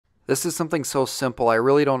This is something so simple, I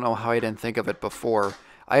really don't know how I didn't think of it before.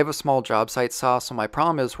 I have a small job site saw, so my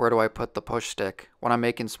problem is where do I put the push stick? When I'm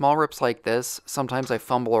making small rips like this, sometimes I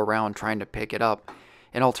fumble around trying to pick it up.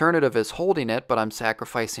 An alternative is holding it, but I'm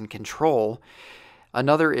sacrificing control.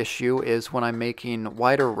 Another issue is when I'm making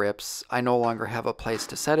wider rips, I no longer have a place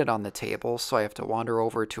to set it on the table, so I have to wander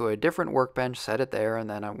over to a different workbench, set it there, and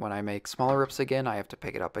then when I make smaller rips again, I have to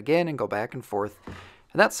pick it up again and go back and forth.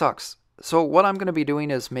 And that sucks. So what I'm going to be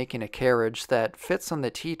doing is making a carriage that fits on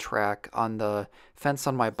the T-track on the fence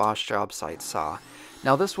on my Bosch job site saw.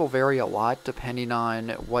 Now this will vary a lot depending on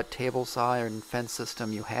what table saw and fence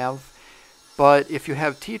system you have, but if you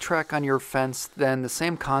have T-track on your fence, then the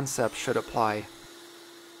same concept should apply.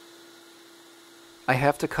 I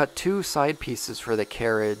have to cut two side pieces for the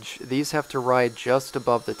carriage. These have to ride just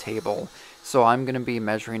above the table, so I'm going to be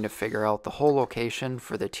measuring to figure out the whole location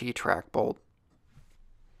for the T-track bolt.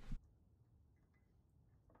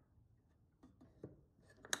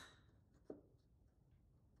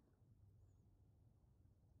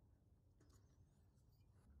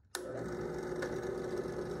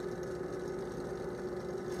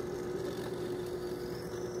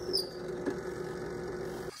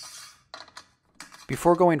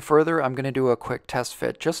 Before going further, I'm going to do a quick test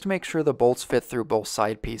fit just to make sure the bolts fit through both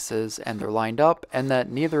side pieces and they're lined up and that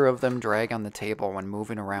neither of them drag on the table when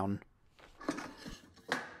moving around.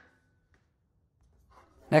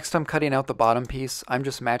 Next, I'm cutting out the bottom piece. I'm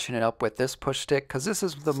just matching it up with this push stick because this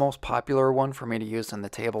is the most popular one for me to use in the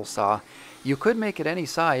table saw. You could make it any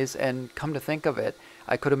size, and come to think of it,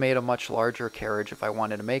 I could have made a much larger carriage if I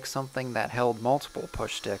wanted to make something that held multiple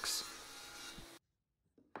push sticks.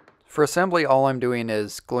 For assembly, all I'm doing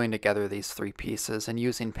is gluing together these three pieces and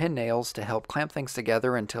using pin nails to help clamp things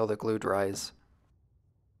together until the glue dries.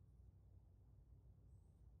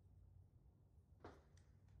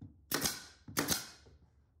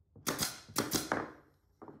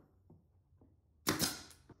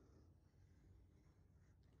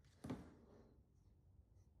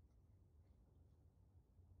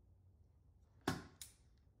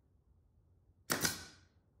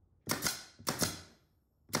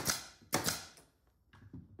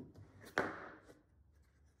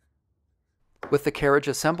 With the carriage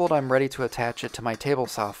assembled, I'm ready to attach it to my table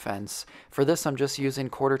saw fence. For this, I'm just using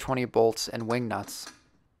 1/4 bolts and wing nuts.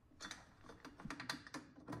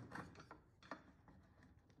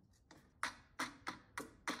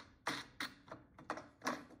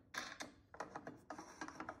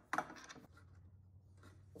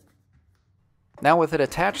 Now with it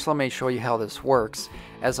attached, let me show you how this works.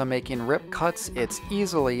 As I'm making rip cuts, it's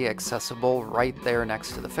easily accessible right there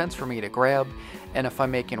next to the fence for me to grab, and if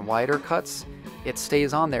I'm making wider cuts, it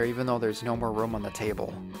stays on there even though there's no more room on the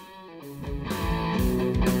table.